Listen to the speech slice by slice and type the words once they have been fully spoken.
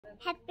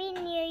Happy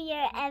New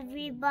Year,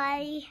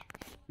 everybody.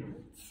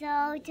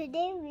 So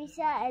today we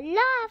saw a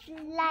lot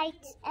of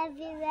lights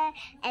everywhere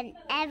and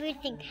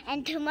everything.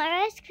 And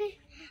tomorrow's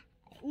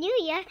New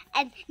Year,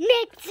 and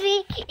next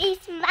week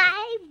is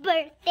my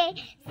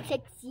birthday,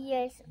 6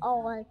 years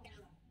old.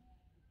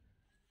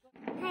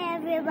 Hi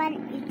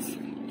everyone, it's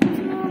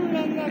 2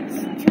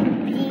 minutes to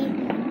be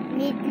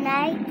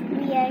midnight.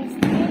 We are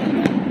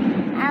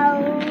standing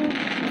out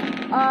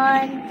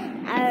on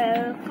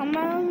our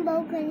common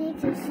balcony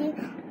to see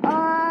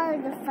all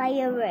the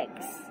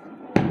fireworks.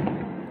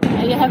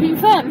 Are you having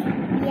fun?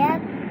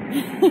 Yep.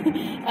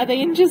 Are they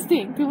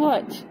interesting to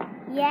watch?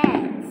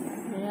 Yes.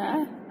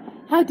 Yeah.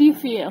 How do you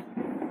feel?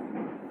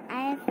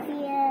 I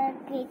feel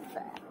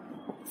grateful.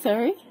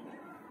 Sorry?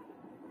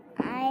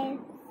 I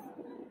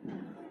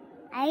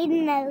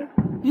don't know.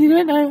 You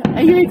don't know.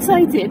 Are you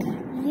excited?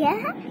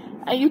 Yeah?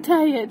 Are you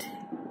tired?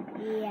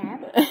 Yeah.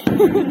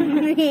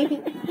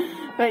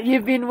 But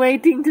you've been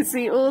waiting to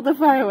see all the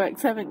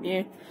fireworks, haven't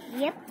you?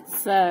 Yep.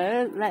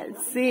 So,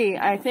 let's see.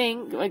 I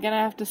think we're going to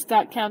have to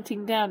start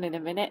counting down in a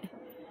minute.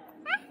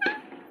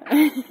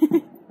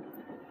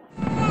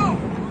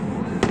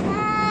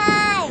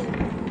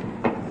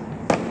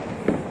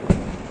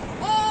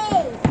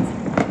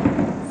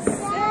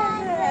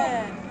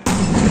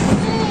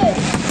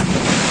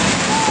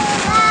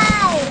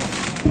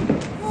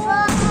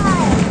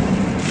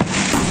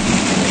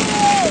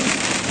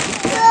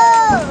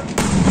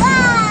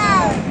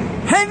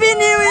 Happy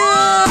New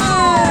Year!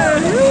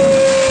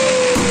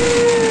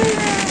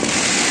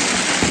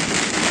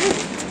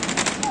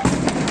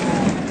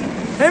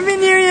 Happy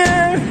New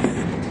Year!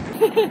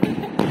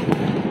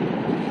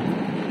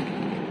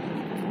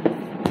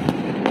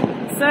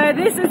 So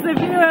this is the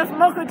view of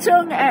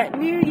Mokokchung at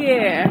New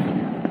Year.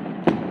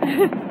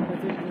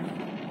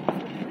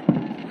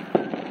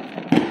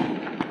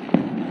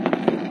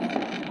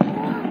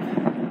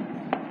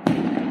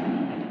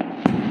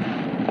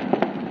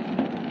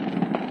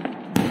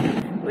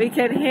 We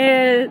can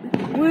hear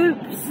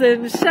whoops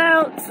and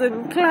shouts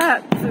and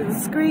claps and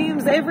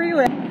screams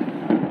everywhere.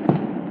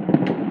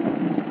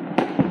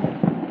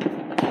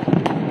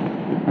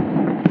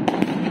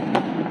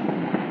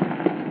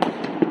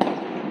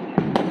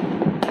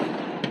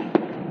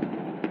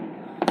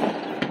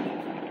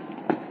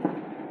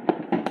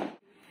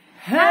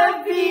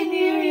 Happy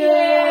New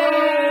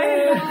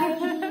Year!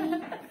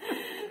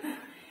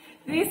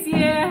 This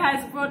year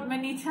has brought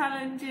many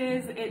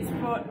challenges. It's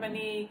brought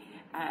many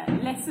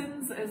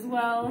lessons as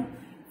well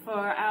for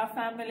our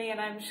family, and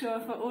I'm sure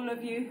for all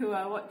of you who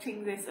are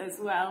watching this as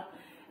well.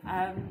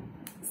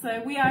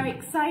 So we are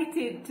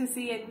excited to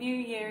see a new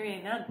year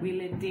in, aren't we,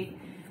 Lendi?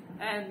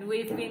 And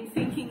we've been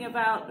thinking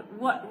about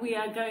what we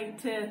are going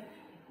to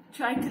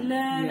try to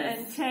learn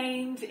and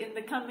change in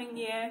the coming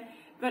year.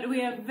 But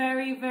we are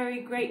very,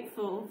 very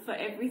grateful for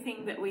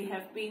everything that we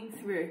have been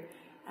through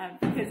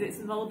because it's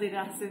molded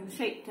us and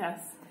shaped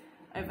us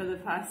over the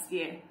past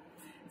year.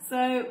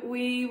 So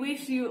we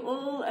wish you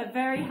all a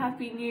very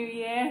happy New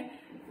Year,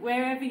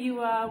 wherever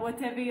you are,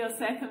 whatever your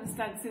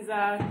circumstances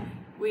are.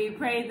 We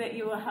pray that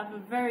you will have a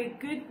very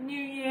good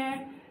New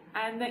Year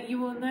and that you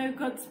will know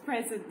God's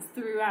presence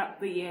throughout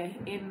the year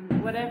in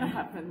whatever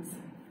happens.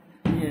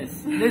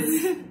 Yes,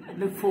 let's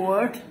look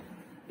forward.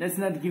 Let's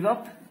not give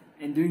up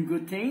and doing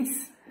good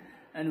things.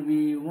 And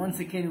we once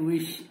again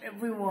wish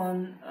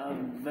everyone a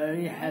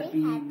very happy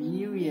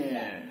New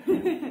Year.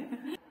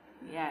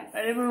 Yes.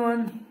 And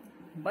everyone,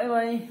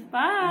 bye-bye.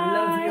 Bye. We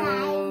love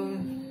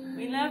you.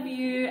 We love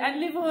you.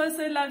 And Livo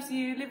also loves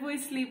you. Livo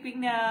is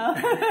sleeping now.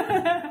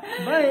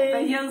 Bye.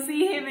 But you'll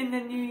see him in the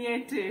new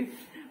year too.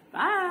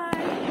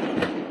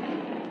 Bye.